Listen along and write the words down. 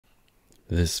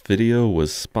This video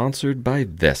was sponsored by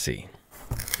Vessi.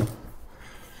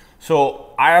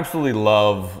 So I absolutely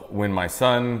love when my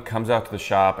son comes out to the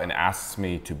shop and asks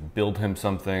me to build him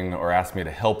something or asks me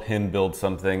to help him build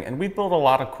something. And we build a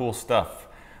lot of cool stuff.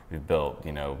 We've built,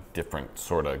 different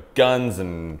sort of guns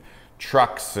and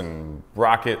trucks and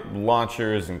rocket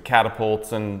launchers and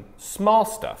catapults and small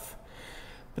stuff.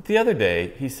 But the other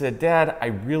day he said, "Dad, I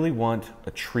really want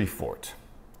a tree fort."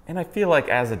 And I feel like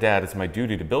as a dad, it's my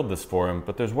duty to build this for him,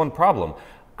 but there's one problem.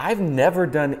 I've never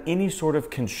done any sort of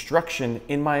construction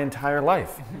in my entire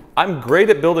life. I'm great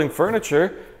at building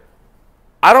furniture.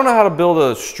 I don't know how to build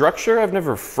a structure. I've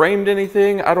never framed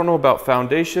anything. I don't know about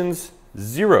foundations.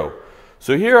 Zero.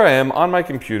 So here I am on my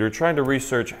computer trying to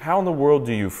research how in the world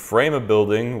do you frame a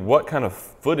building, what kind of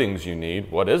footings you need,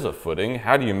 what is a footing,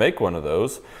 how do you make one of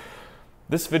those?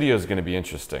 This video is going to be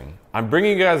interesting. I'm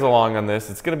bringing you guys along on this.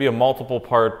 It's going to be a multiple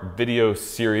part video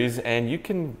series and you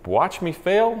can watch me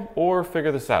fail or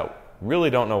figure this out. Really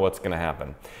don't know what's going to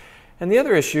happen. And the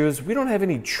other issue is we don't have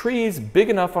any trees big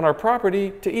enough on our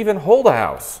property to even hold a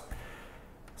house.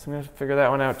 So I'm going to have to figure that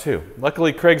one out too.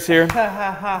 Luckily Craig's here. Ha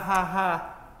ha ha ha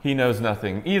ha. He knows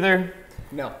nothing either.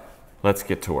 No. Let's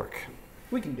get to work.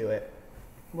 We can do it.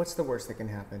 What's the worst that can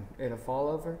happen? It'll fall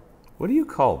over? What do you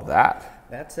call that?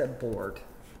 That's a board.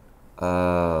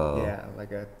 Oh. Yeah,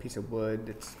 like a piece of wood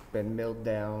that's been milled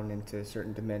down into a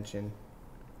certain dimension.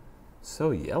 So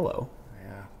yellow.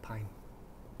 Yeah, pine.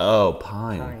 Oh,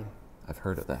 pine. Pine. I've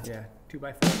heard of that. Yeah,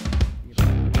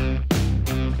 2x4.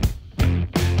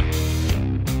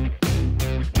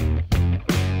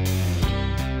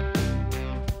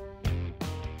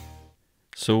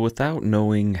 So without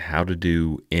knowing how to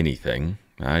do anything,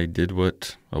 I did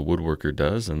what a woodworker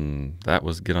does, and that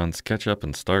was get on SketchUp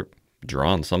and start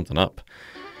drawing something up.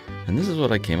 And this is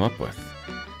what I came up with.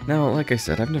 Now, like I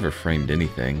said, I've never framed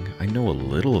anything. I know a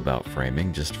little about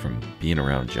framing just from being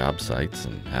around job sites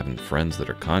and having friends that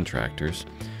are contractors.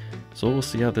 So we'll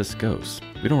see how this goes.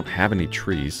 We don't have any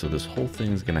trees, so this whole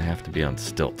thing's gonna have to be on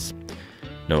stilts.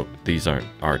 No, these aren't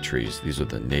our trees, these are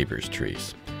the neighbor's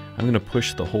trees. I'm going to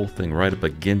push the whole thing right up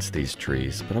against these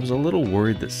trees, but I was a little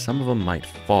worried that some of them might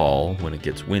fall when it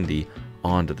gets windy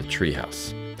onto the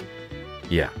treehouse.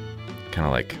 Yeah, kind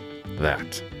of like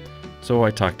that. So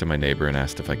I talked to my neighbor and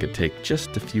asked if I could take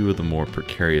just a few of the more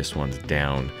precarious ones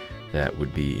down that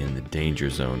would be in the danger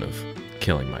zone of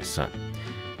killing my son.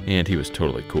 And he was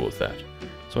totally cool with that.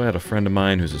 So I had a friend of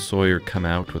mine who's a sawyer come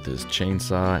out with his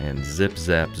chainsaw and zip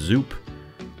zap zoop,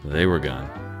 they were gone.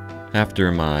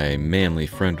 After my manly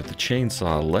friend with the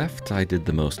chainsaw left, I did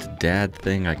the most dad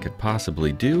thing I could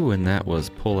possibly do, and that was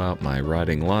pull out my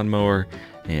riding lawnmower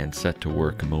and set to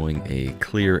work mowing a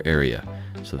clear area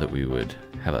so that we would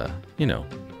have a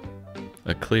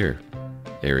clear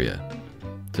area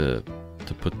to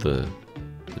put the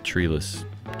treeless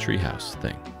treehouse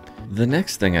thing. The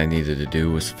next thing I needed to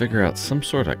do was figure out some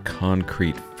sort of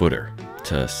concrete footer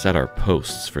to set our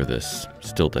posts for this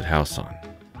stilted house on.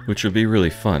 Which would be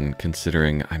really fun,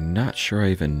 considering I'm not sure I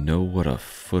even know what a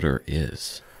footer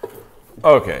is.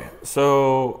 Okay,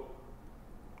 so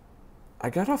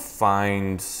I gotta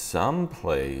find some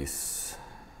place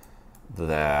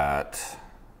that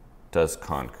does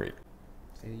concrete.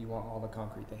 Say you want all the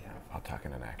concrete they have. I'll talk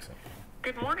in an accent.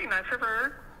 Good morning, Nice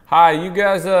River. Hi, you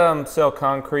guys sell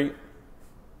concrete?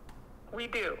 We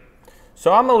do.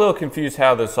 So I'm a little confused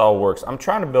how this all works. I'm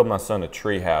trying to build my son a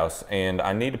tree house and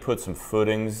I need to put some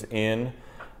footings in,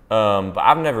 but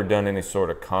I've never done any sort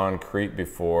of concrete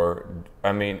before.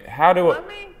 I mean, how do Let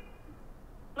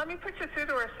me put you through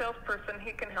to our salesperson.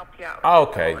 He can help you out.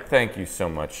 Okay, thank you so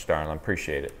much, darling. I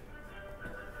appreciate it.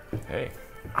 Hey,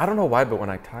 I don't know why, but when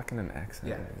I talk in an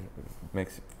accent, it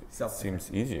makes it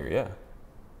seems easier, yeah.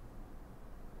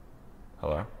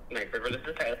 Hello? Nice River, this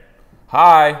is Ted.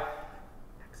 Hi.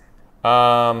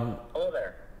 Hello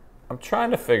there. I'm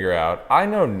trying to figure out, I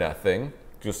know nothing.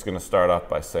 Just gonna start off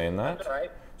by saying that. That's all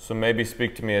right. So maybe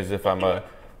speak to me as if I'm a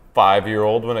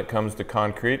 5-year-old when it comes to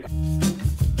concrete. Let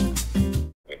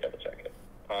me double check it.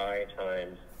 Pi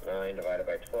times 9 divided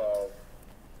by 12.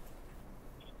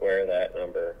 Square that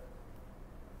number.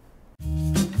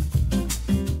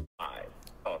 5.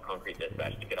 Oh, concrete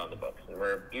dispatch to get on the books. And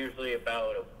we're usually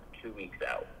about 2 weeks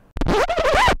out.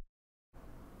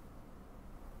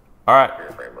 All right. For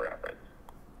your frame of reference.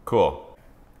 Cool.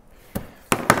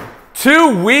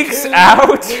 2 weeks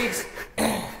out?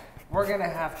 We're gonna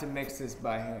have to mix this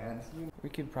by hand. We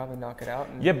could probably knock it out.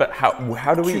 Yeah, but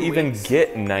how do we 2 even weeks.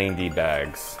 get 90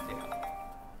 bags? Yeah.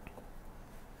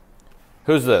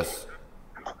 Who's this?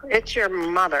 It's your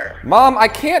mother. Mom, I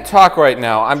can't talk right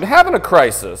now. I'm having a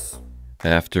crisis.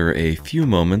 After a few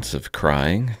moments of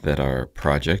crying that our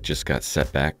project just got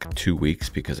set back 2 weeks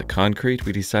because of concrete,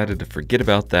 we decided to forget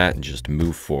about that and just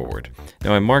move forward.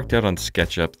 Now I marked out on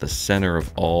SketchUp the center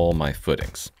of all my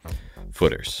footers,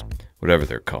 whatever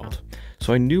they're called.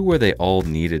 So I knew where they all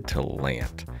needed to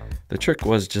land. The trick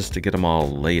was just to get them all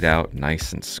laid out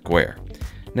nice and square.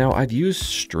 Now I'd used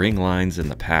string lines in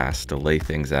the past to lay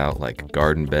things out like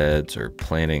garden beds or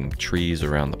planting trees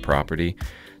around the property.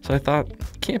 So I thought,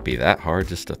 it can't be that hard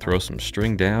just to throw some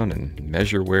string down and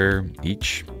measure where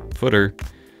each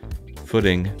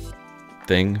footing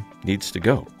thing needs to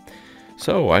go.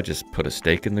 So I just put a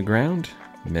stake in the ground,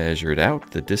 measured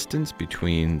out the distance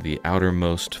between the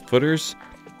outermost footers.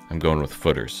 I'm going with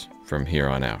footers from here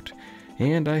on out.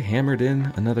 And I hammered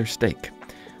in another stake.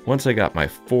 Once I got my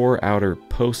 4 outer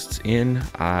posts in,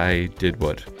 I did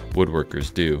what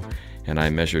woodworkers do, and I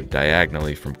measured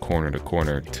diagonally from corner to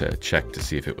corner to check to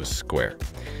see if it was square.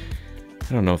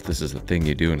 I don't know if this is the thing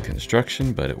you do in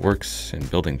construction, but it works in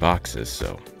building boxes,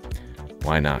 so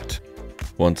why not?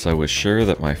 Once I was sure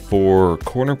that my 4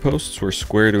 corner posts were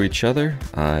square to each other,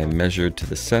 I measured to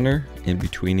the center in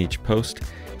between each post,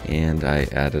 and I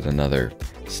added another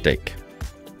stake,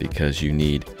 because you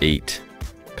need 8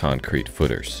 concrete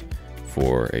footers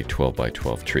for a 12 by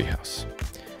 12 treehouse.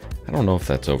 I don't know if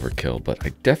that's overkill, but I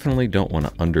definitely don't want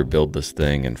to underbuild this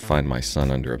thing and find my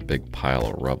son under a big pile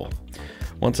of rubble.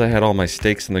 Once I had all my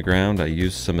stakes in the ground, I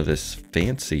used some of this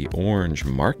fancy orange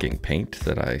marking paint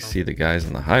that I see the guys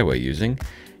on the highway using,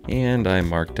 and I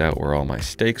marked out where all my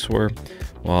stakes were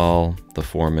while the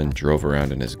foreman drove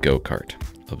around in his go-kart,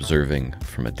 observing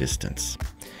from a distance.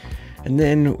 And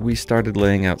then we started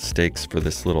laying out stakes for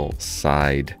this little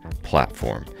side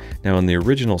platform. Now in the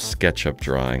original SketchUp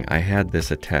drawing, I had this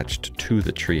attached to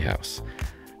the treehouse,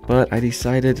 but I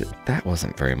decided that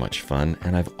wasn't very much fun,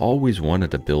 and I've always wanted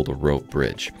to build a rope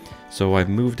bridge, so I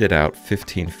moved it out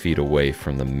 15 feet away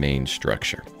from the main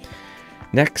structure.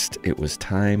 Next, it was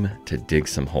time to dig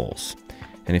some holes.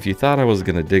 And if you thought I was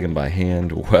going to dig them by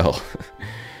hand, well,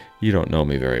 you don't know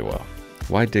me very well.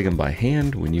 Why dig them by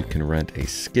hand when you can rent a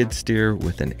skid steer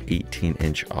with an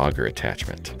 18-inch auger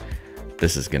attachment?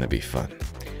 This is going to be fun.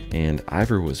 And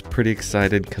Ivor was pretty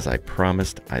excited because I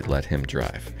promised I'd let him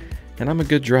drive. And I'm a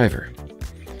good driver.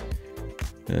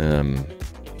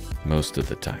 Most of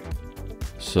the time.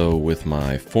 So with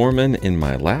my foreman in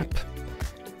my lap,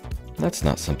 that's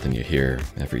not something you hear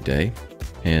every day.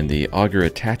 And the auger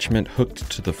attachment hooked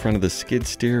to the front of the skid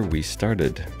steer, we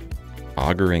started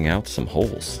augering out some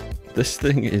holes. This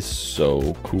thing is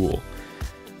so cool.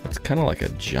 It's kind of like a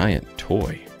giant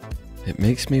toy. It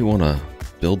makes me want to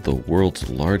build the world's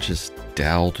largest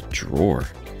doweled drawer.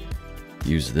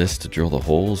 Use this to drill the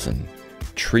holes and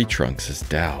tree trunks as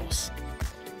dowels.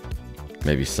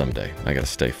 Maybe someday. I gotta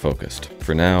stay focused.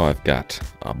 For now, I've got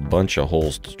a bunch of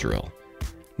holes to drill.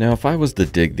 Now, if I was to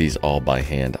dig these all by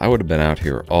hand, I would have been out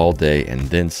here all day and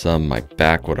then some. My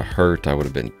back would have hurt. I would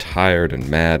have been tired and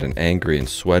mad and angry and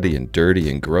sweaty and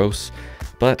dirty and gross.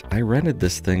 But I rented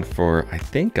this thing for, I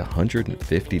think,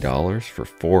 $150 for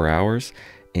 4 hours,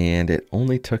 and it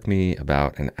only took me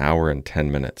about an hour and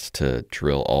 10 minutes to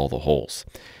drill all the holes.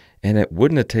 And it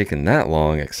wouldn't have taken that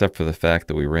long except for the fact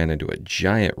that we ran into a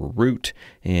giant root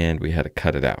and we had to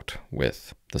cut it out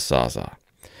with the Sawzall.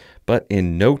 But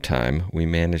in no time, we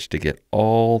managed to get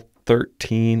all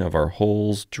 13 of our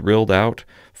holes drilled out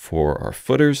for our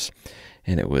footers,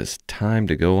 and it was time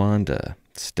to go on to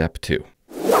step 2.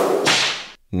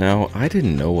 Now, I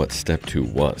didn't know what step 2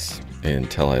 was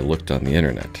until I looked on the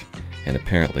internet. And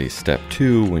apparently step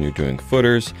 2, when you're doing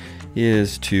footers,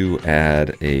 is to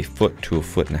add a foot to a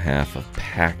foot and a half of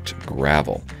packed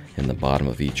gravel in the bottom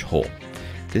of each hole.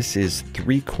 This is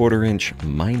 3/4 inch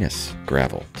minus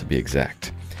gravel, to be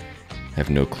exact. I have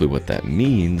no clue what that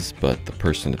means, but the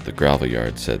person at the gravel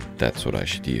yard said that's what I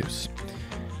should use.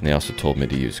 And they also told me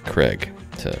to use Craig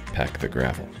to pack the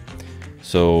gravel.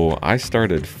 So I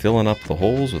started filling up the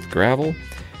holes with gravel,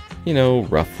 you know,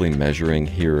 roughly measuring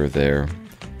here or there,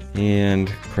 and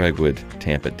Craig would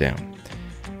tamp it down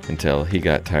until he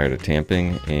got tired of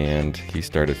tamping and he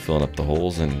started filling up the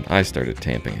holes and I started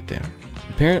tamping it down.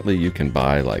 Apparently you can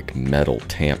buy like metal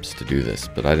tamps to do this,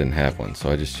 but I didn't have one,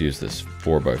 so I just used this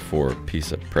 4x4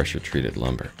 piece of pressure treated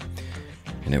lumber.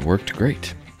 And it worked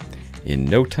great. In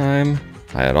no time,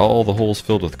 I had all the holes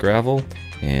filled with gravel,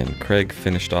 and Craig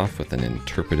finished off with an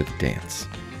interpretive dance.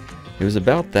 It was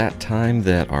about that time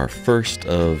that our first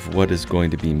of what is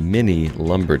going to be many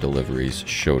lumber deliveries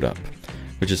showed up,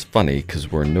 which is funny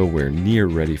because we're nowhere near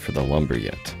ready for the lumber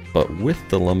yet. But with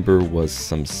the lumber was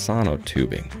some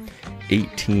sonotubing,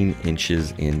 18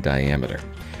 inches in diameter.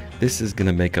 This is going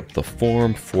to make up the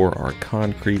form for our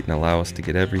concrete and allow us to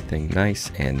get everything nice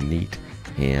and neat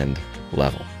and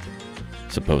level,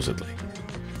 supposedly.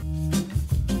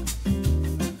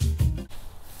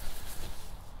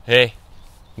 Hey,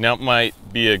 now might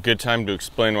be a good time to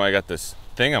explain why I got this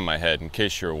thing on my head, in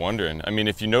case you're wondering. I mean,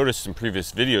 if you noticed in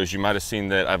previous videos, you might have seen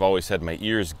that I've always had my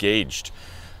ears gauged.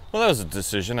 Well, that was a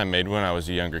decision I made when I was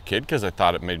a younger kid because I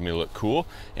thought it made me look cool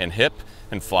and hip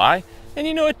and fly. And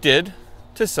you know, it did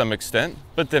to some extent.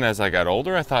 But then as I got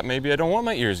older, I thought maybe I don't want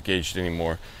my ears gauged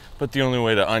anymore. But the only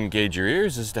way to ungauge your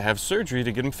ears is to have surgery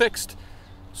to get them fixed.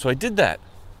 So I did that.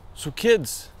 So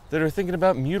kids that are thinking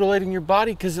about mutilating your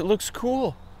body because it looks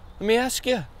cool, let me ask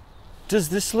you, does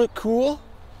this look cool?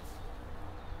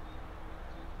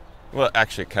 Well,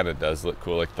 actually, it kind of does look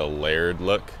cool, like the layered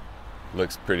look.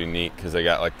 Looks pretty neat because I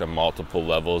got like the multiple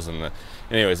levels and the...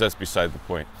 Anyways, that's beside the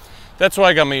point. That's why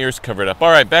I got my ears covered up.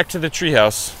 All right, back to the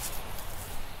treehouse.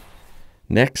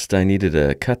 Next, I needed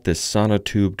to cut this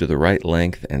sonotube to the right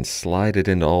length and slide it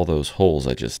into all those holes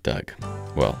I just dug.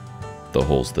 Well, the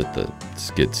holes that the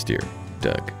skid steer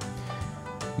dug.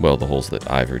 Well, the holes that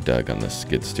Ivor dug on the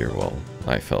skid steer while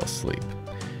I fell asleep.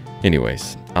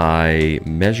 Anyways, I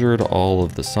measured all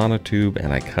of the sonotube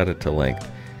and I cut it to length,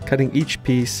 cutting each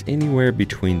piece anywhere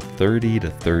between 30 to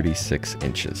 36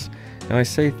 inches. Now I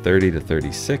say 30 to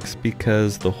 36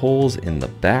 because the holes in the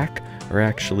back are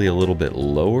actually a little bit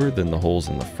lower than the holes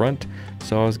in the front,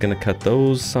 so I was going to cut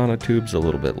those sonotubes a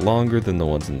little bit longer than the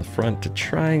ones in the front to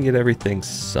try and get everything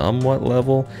somewhat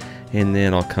level, and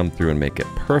then I'll come through and make it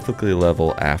perfectly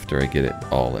level after I get it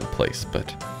all in place,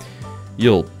 but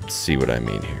you'll see what I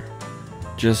mean here.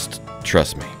 Just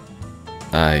trust me,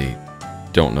 I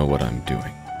don't know what I'm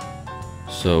doing.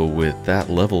 So with that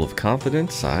level of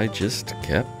confidence, I just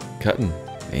kept cutting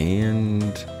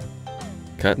and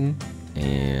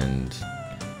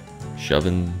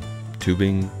shoving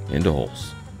tubing into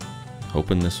holes,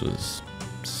 hoping this was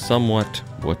somewhat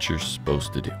what you're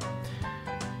supposed to do.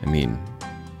 I mean,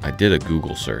 I did a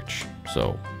Google search,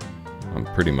 so I'm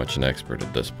pretty much an expert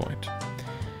at this point.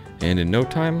 And in no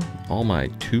time, all my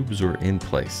tubes were in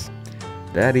place.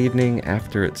 That evening,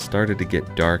 after it started to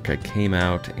get dark, I came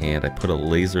out and I put a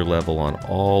laser level on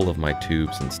all of my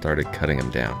tubes and started cutting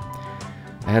them down.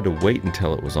 I had to wait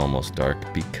until it was almost dark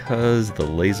because the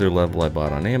laser level I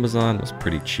bought on Amazon was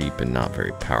pretty cheap and not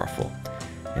very powerful,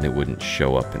 and it wouldn't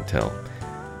show up until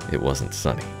it wasn't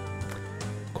sunny.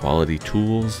 Quality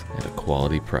tools at a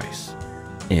quality price.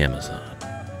 Amazon.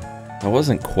 I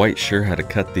wasn't quite sure how to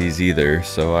cut these either,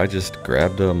 so I just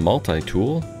grabbed a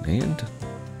multi-tool and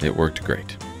it worked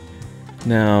great.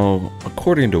 Now,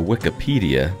 according to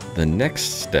Wikipedia, the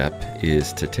next step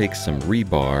is to take some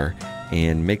rebar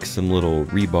and make some little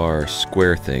rebar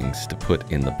square things to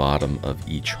put in the bottom of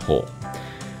each hole.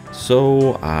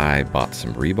 So I bought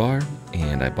some rebar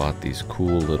and I bought these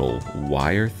cool little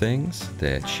wire things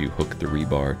that you hook the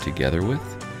rebar together with.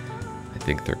 I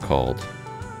think they're called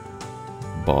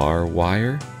bar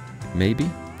wire, maybe?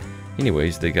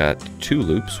 Anyways, they got 2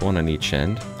 loops, one on each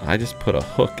end. I just put a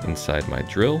hook inside my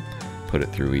drill, put it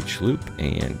through each loop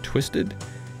and twisted,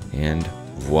 and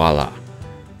voila,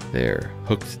 they're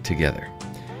hooked together.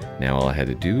 Now all I had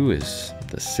to do is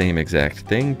the same exact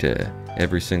thing to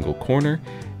every single corner,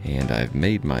 and I've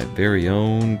made my very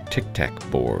own tic-tac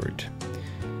board.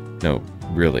 No,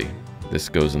 really, this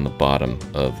goes in the bottom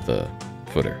of the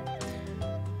footer,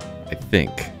 I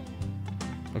think,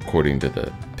 according to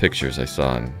the pictures I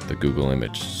saw in the Google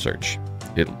image search.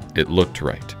 It looked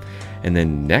right. And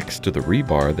then next to the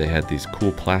rebar, they had these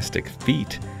cool plastic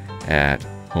feet at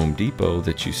Home Depot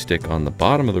that you stick on the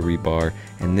bottom of the rebar,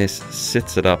 and this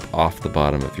sits it up off the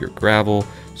bottom of your gravel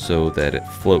so that it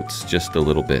floats just a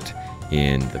little bit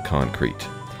in the concrete.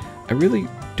 I really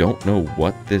don't know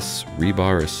what this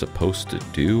rebar is supposed to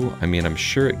do. I mean, I'm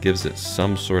sure it gives it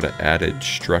some sort of added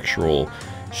structural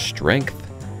strength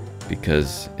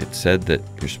because it said that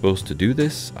you're supposed to do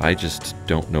this. I just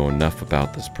don't know enough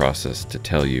about this process to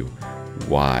tell you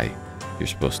why you're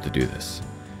supposed to do this,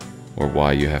 or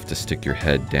why you have to stick your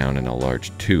head down in a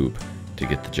large tube to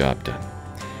get the job done.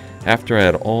 After I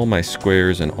had all my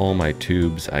squares and all my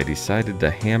tubes, I decided to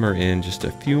hammer in just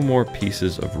a few more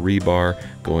pieces of rebar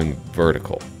going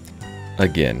vertical.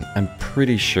 Again, I'm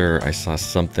pretty sure I saw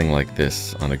something like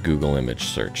this on a Google image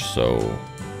search, so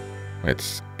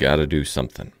it's gotta do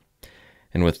something.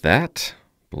 And with that,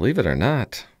 believe it or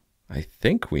not, I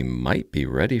think we might be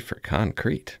ready for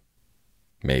concrete.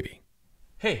 Maybe.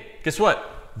 Hey, guess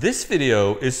what? This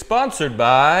video is sponsored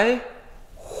by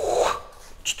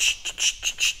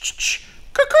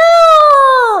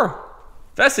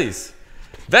Vessis.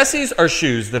 Vessis are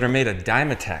shoes that are made of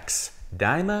Dymatex.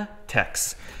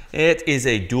 Dymatex. It is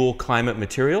a dual climate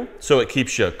material, so it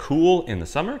keeps you cool in the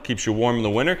summer, keeps you warm in the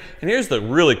winter. And here's the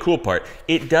really cool part.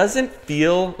 It doesn't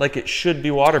feel like it should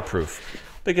be waterproof,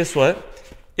 but guess what?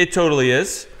 It totally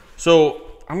is. So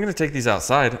I'm gonna take these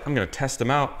outside, I'm gonna test them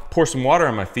out, pour some water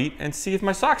on my feet and see if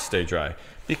my socks stay dry.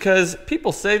 Because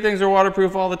people say things are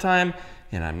waterproof all the time,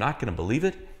 and I'm not gonna believe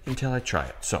it until I try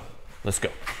it. So let's go.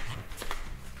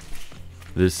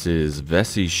 This is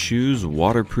Vessi Shoes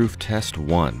Waterproof Test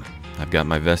 1. I've got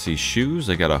my Vessi shoes,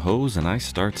 I got a hose, and I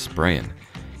start spraying.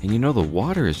 And you know, the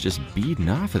water is just beading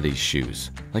off of these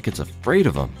shoes, like it's afraid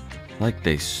of them, like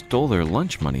they stole their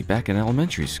lunch money back in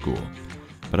elementary school.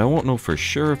 But I won't know for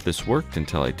sure if this worked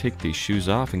until I take these shoes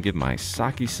off and give my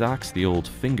socky socks the old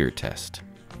finger test.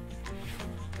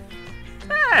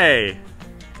 Hey,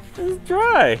 it's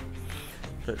dry.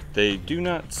 But they do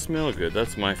not smell good.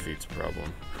 That's my feet's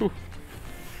problem. Whew.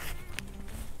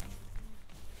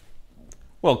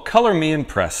 Well, color me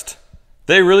impressed.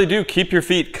 They really do keep your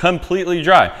feet completely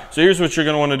dry. So here's what you're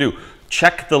gonna wanna do.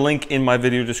 Check the link in my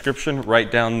video description right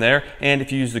down there. And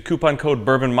if you use the coupon code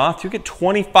BOURBONMOTH, you get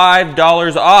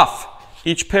 $25 off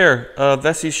each pair of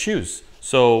Vessi's shoes.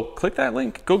 So click that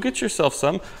link, go get yourself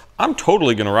some. I'm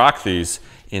totally gonna rock these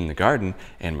in the garden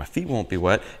and my feet won't be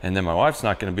wet. And then my wife's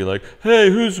not gonna be like, hey,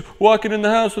 who's walking in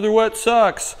the house with her wet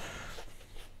socks?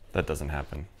 That doesn't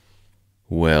happen.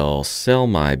 Well, sell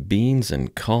my beans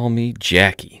and call me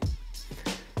Jackie.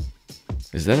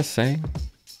 Is that a saying?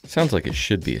 Sounds like it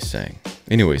should be a saying.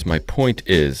 Anyways, my point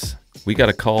is, we got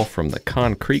a call from the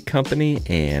concrete company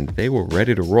and they were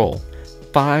ready to roll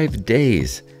 5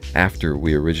 days after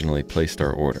we originally placed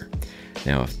our order.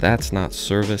 Now, if that's not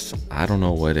service, I don't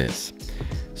know what is.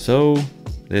 So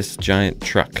this giant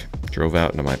truck drove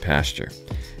out into my pasture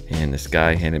and this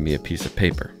guy handed me a piece of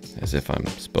paper as if I'm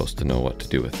supposed to know what to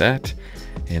do with that.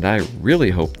 And I really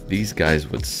hoped these guys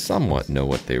would somewhat know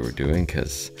what they were doing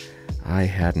because I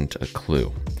hadn't a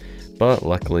clue. But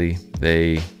luckily,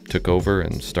 they took over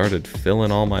and started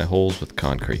filling all my holes with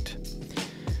concrete.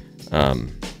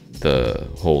 The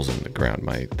holes in the ground,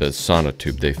 the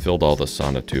sonotube, they filled all the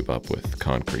sonotube up with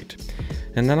concrete.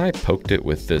 And then I poked it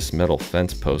with this metal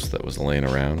fence post that was laying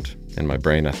around. In my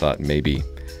brain, I thought maybe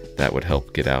that would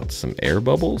help get out some air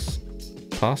bubbles,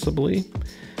 possibly.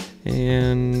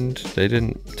 And they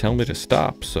didn't tell me to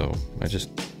stop, so I just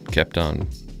kept on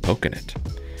poking it.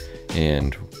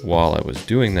 And while I was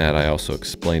doing that, I also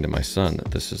explained to my son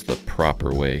that this is the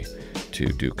proper way to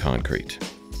do concrete,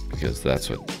 because that's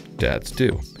what dads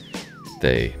do.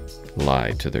 They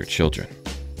lie to their children.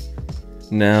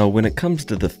 Now, when it comes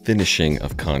to the finishing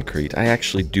of concrete, I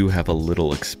actually do have a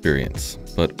little experience,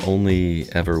 but only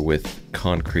ever with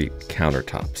concrete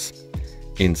countertops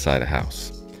inside a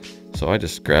house. So I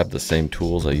just grabbed the same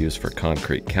tools I use for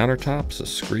concrete countertops, a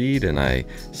screed, and I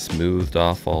smoothed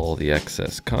off all the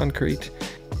excess concrete.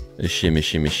 A shimmy,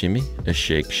 shimmy, shimmy, a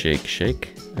shake, shake,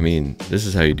 shake. I mean, this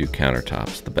is how you do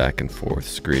countertops, the back and forth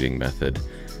screeding method.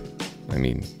 I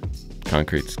mean,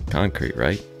 concrete's concrete,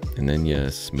 right? And then you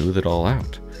smooth it all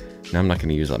out. Now I'm not going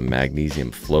to use a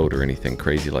magnesium float or anything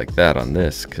crazy like that on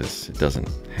this because it doesn't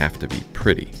have to be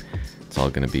pretty. It's all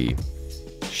going to be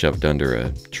shoved under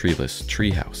a treeless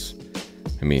treehouse.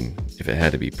 I mean, if it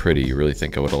had to be pretty, you really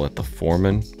think I would have let the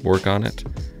foreman work on it?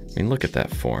 I mean, look at that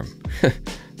form.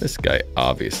 This guy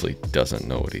obviously doesn't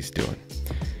know what he's doing.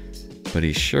 But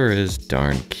he sure is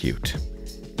darn cute.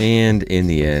 And in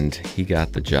the end, he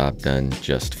got the job done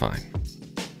just fine.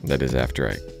 That is after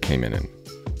I came in and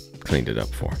cleaned it up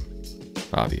for him,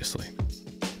 obviously.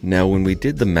 Now, when we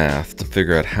did the math to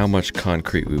figure out how much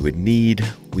concrete we would need,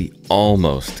 we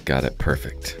almost got it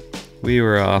perfect. We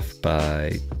were off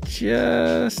by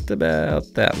just about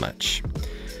that much.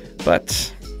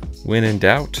 But when in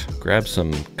doubt, grab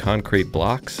some concrete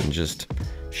blocks and just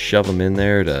shove them in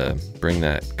there to bring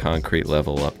that concrete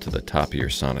level up to the top of your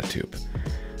sonotube.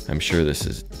 I'm sure this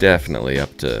is definitely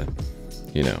up to,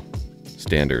 you know,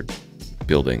 standard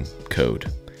building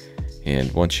code.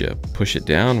 And once you push it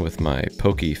down with my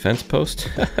pokey fence post,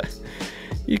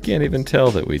 you can't even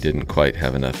tell that we didn't quite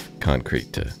have enough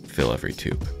concrete to fill every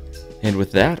tube. And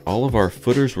with that, all of our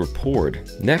footers were poured.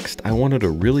 Next, I wanted to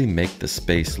really make the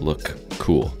space look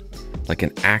cool, like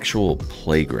an actual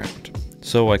playground.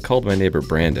 So I called my neighbor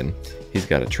Brandon. He's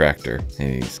got a tractor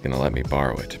and he's gonna let me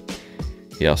borrow it.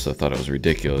 He also thought it was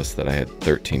ridiculous that I had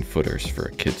 13 footers for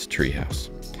a kid's treehouse.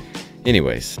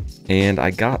 Anyways, and I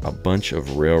got a bunch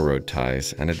of railroad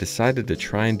ties and I decided to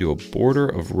try and do a border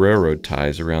of railroad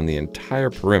ties around the entire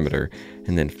perimeter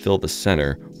and then fill the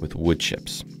center with wood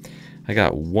chips. I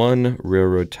got one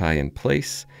railroad tie in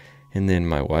place, and then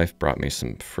my wife brought me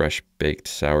some fresh baked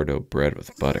sourdough bread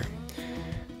with butter.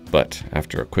 But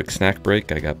after a quick snack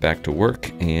break, I got back to work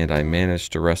and I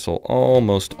managed to wrestle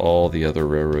almost all the other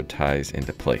railroad ties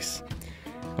into place.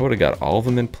 I would have got all of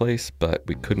them in place, but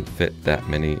we couldn't fit that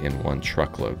many in one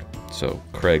truckload. So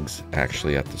Craig's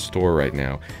actually at the store right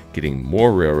now getting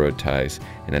more railroad ties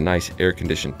in a nice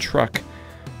air-conditioned truck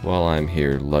while I'm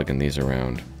here lugging these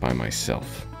around by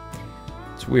myself.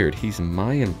 It's weird, he's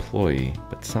my employee,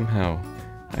 but somehow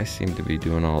I seem to be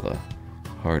doing all the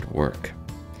hard work.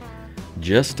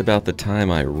 Just about the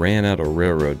time I ran out of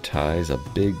railroad ties, a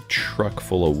big truck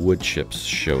full of wood chips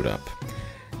showed up.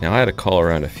 Now I had to call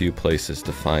around a few places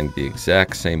to find the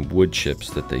exact same wood chips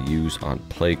that they use on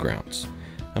playgrounds.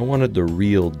 I wanted the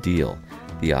real deal,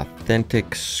 the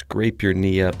authentic scrape your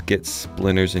knee up, get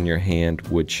splinters in your hand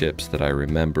wood chips that I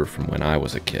remember from when I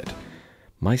was a kid.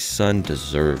 My son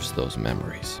deserves those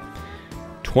memories.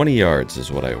 20 yards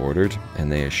is what I ordered,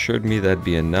 and they assured me that'd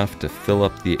be enough to fill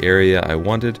up the area I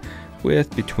wanted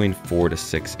with between 4 to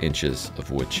 6 inches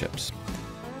of wood chips.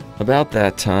 About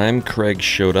that time, Craig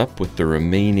showed up with the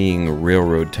remaining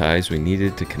railroad ties we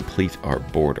needed to complete our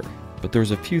border. But there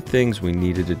was a few things we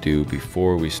needed to do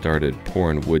before we started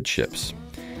pouring wood chips.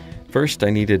 First, I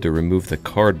needed to remove the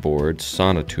cardboard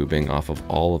sonotubing off of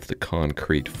all of the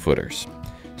concrete footers.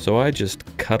 So I just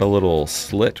cut a little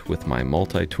slit with my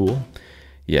multi-tool.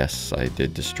 Yes, I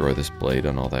did destroy this blade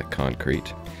on all that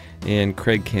concrete. And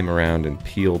Craig came around and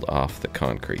peeled off the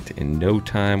concrete. In no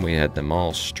time, we had them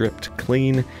all stripped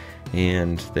clean,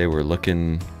 and they were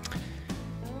looking,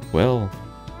 well,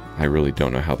 I really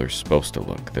don't know how they're supposed to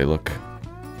look. They look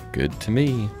good to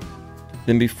me.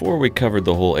 Then before we covered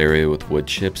the whole area with wood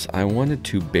chips, I wanted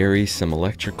to bury some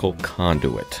electrical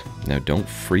conduit. Now don't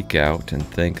freak out and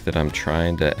think that I'm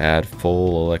trying to add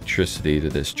full electricity to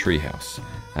this treehouse.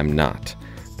 I'm not.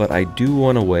 But I do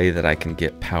want a way that I can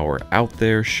get power out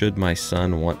there should my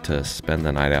son want to spend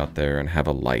the night out there and have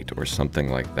a light or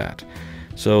something like that.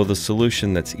 So the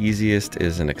solution that's easiest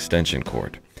is an extension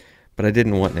cord. But I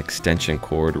didn't want an extension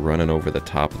cord running over the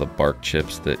top of the bark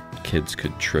chips that kids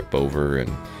could trip over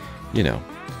and, you know,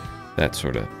 that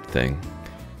sort of thing.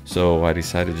 So I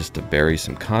decided just to bury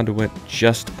some conduit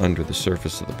just under the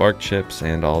surface of the bark chips,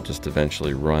 and I'll just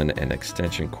eventually run an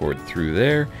extension cord through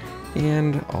there,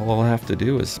 and all I'll have to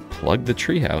do is plug the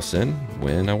treehouse in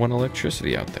when I want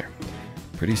electricity out there.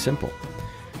 Pretty simple.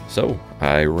 So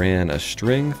I ran a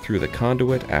string through the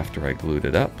conduit after I glued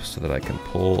it up so that I can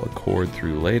pull a cord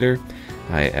through later.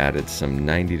 I added some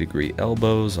 90-degree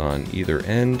elbows on either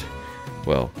end.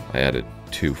 Well, I added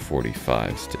 2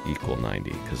 45s to equal 90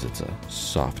 because it's a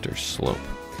softer slope.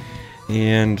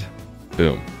 And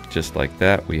boom, just like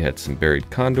that, we had some buried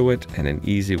conduit and an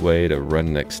easy way to run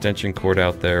an extension cord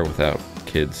out there without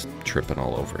kids tripping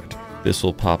all over it. This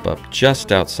will pop up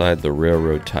just outside the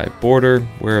railroad tie border,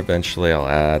 where eventually I'll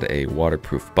add a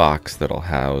waterproof box that'll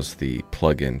house the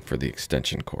plug-in for the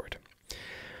extension cord.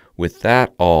 With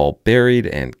that all buried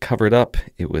and covered up,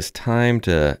 it was time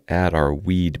to add our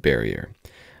weed barrier.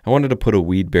 I wanted to put a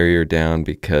weed barrier down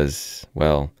because,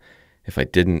 well, if I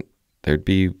didn't, there'd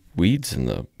be weeds in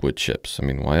the wood chips. I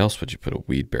mean, why else would you put a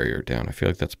weed barrier down? I feel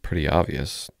like that's pretty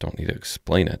obvious. Don't need to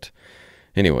explain it.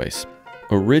 Anyways,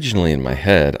 originally in my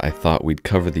head, I thought we'd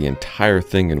cover the entire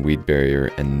thing in weed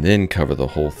barrier and then cover the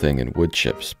whole thing in wood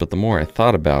chips. But the more I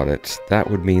thought about it,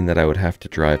 that would mean that I would have to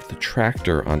drive the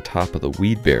tractor on top of the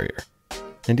weed barrier.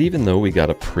 And even though we got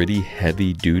a pretty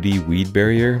heavy-duty weed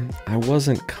barrier, I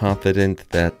wasn't confident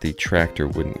that the tractor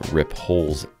wouldn't rip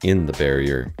holes in the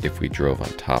barrier if we drove on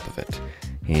top of it.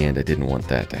 And I didn't want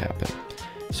that to happen.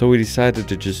 So we decided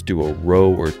to just do a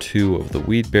row or two of the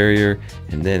weed barrier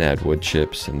and then add wood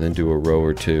chips, and then do a row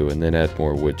or two and then add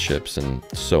more wood chips, and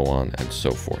so on and so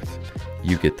forth.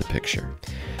 You get the picture.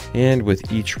 And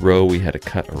with each row we had to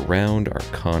cut around our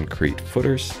concrete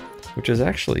footers, which is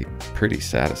actually pretty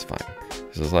satisfying.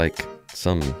 This is like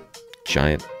some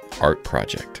giant art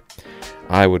project.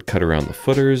 I would cut around the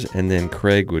footers, and then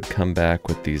Craig would come back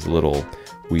with these little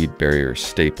weed barrier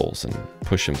staples and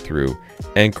push them through,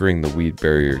 anchoring the weed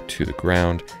barrier to the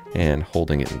ground and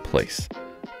holding it in place.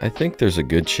 I think there's a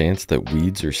good chance that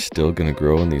weeds are still going to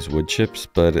grow in these wood chips,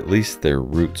 but at least their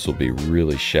roots will be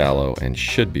really shallow and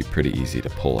should be pretty easy to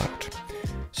pull out.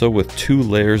 So with 2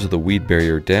 layers of the weed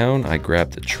barrier down, I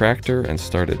grabbed the tractor and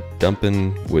started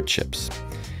dumping wood chips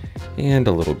and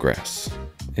a little grass.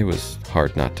 It was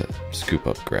hard not to scoop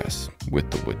up grass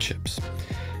with the wood chips.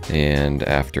 And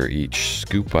after each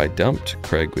scoop I dumped,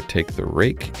 Craig would take the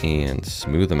rake and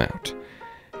smooth them out.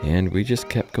 And we just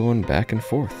kept going back and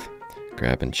forth,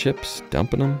 grabbing chips,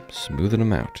 dumping them, smoothing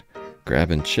them out.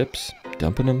 Grabbing chips,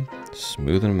 dumping them,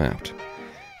 smoothing them out.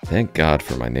 Thank God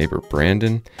for my neighbor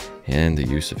Brandon and the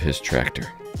use of his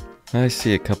tractor. I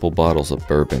see a couple bottles of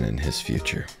bourbon in his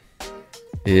future.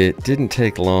 It didn't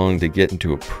take long to get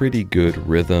into a pretty good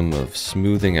rhythm of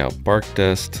smoothing out bark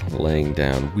dust, laying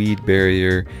down weed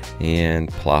barrier, and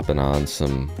plopping on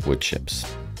some wood chips.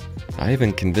 I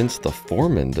even convinced the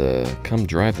foreman to come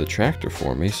drive the tractor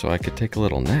for me so I could take a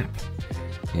little nap.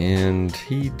 And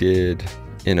he did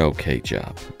an okay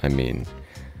job. I mean,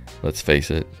 let's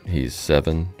face it, he's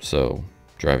 7, so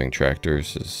driving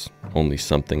tractors is only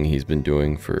something he's been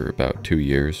doing for about 2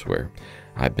 years, where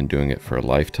I've been doing it for a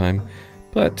lifetime.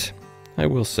 But I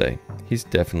will say, he's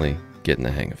definitely getting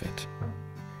the hang of it.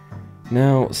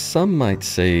 Now, some might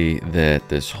say that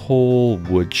this whole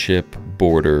wood chip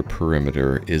border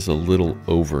perimeter is a little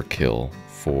overkill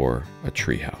for a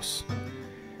treehouse.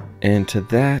 And to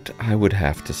that, I would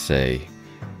have to say,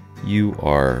 you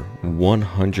are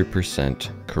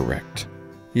 100% correct.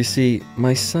 You see,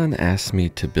 my son asked me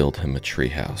to build him a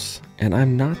treehouse, and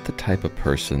I'm not the type of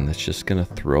person that's just gonna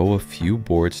throw a few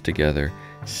boards together,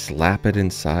 slap it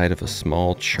inside of a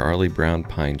small Charlie Brown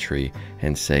pine tree,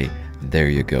 and say, there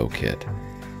you go, kid.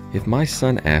 If my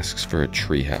son asks for a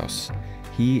treehouse,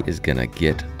 he is gonna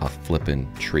get a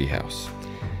flippin' treehouse.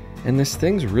 And this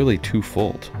thing's really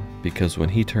twofold, because when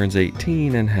he turns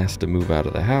 18 and has to move out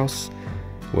of the house,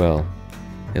 well,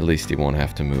 at least he won't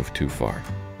have to move too far.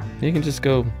 He can just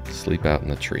go sleep out in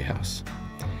the treehouse.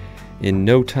 In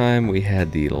no time, we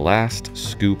had the last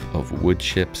scoop of wood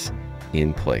chips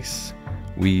in place.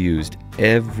 We used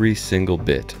every single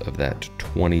bit of that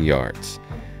 20 yards.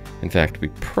 In fact, we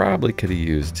probably could have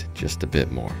used just a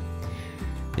bit more.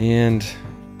 And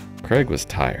Craig was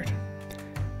tired.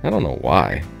 I don't know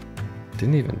why.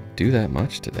 Didn't even do that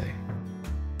much today.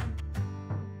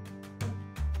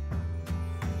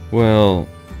 Well,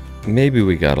 maybe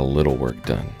we got a little work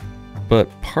done, but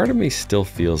part of me still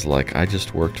feels like I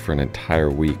just worked for an entire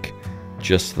week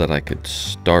just so that I could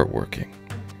start working.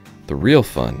 The real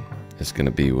fun is going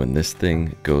to be when this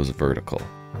thing goes vertical.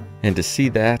 And to see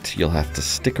that, you'll have to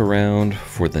stick around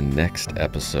for the next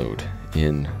episode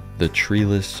in the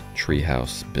treeless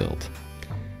treehouse build.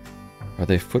 Are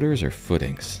they footers or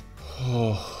footings?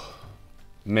 Oh,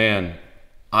 man,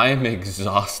 I am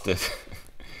exhausted.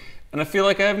 And I feel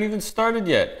like I haven't even started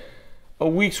yet. A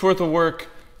week's worth of work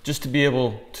just to be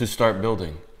able to start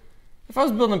building. If I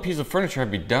was building a piece of furniture, I'd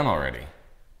be done already.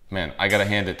 Man, I gotta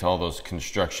hand it to all those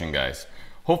construction guys.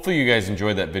 Hopefully you guys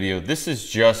enjoyed that video. This is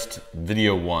just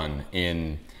video 1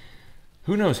 in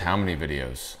who knows how many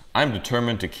videos. I'm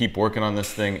determined to keep working on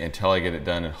this thing until I get it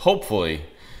done, and hopefully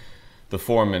the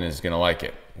foreman is gonna like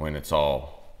it when it's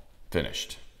all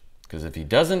finished. Because if he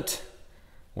doesn't,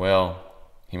 well,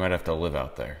 he might have to live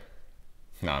out there.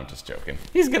 No, I'm just joking.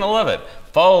 He's gonna love it.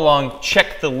 Follow along,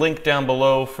 check the link down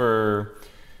below for,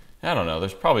 I don't know,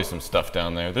 there's probably some stuff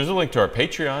down there. There's a link to our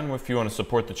Patreon if you want to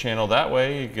support the channel that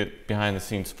way. You get behind the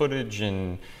scenes footage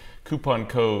and coupon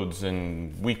codes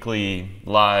and weekly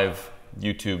live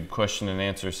YouTube question and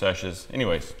answer sessions.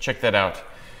 Anyways, check that out.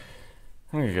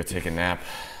 I'm gonna go take a nap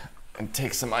and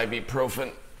take some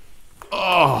ibuprofen.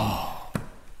 Oh.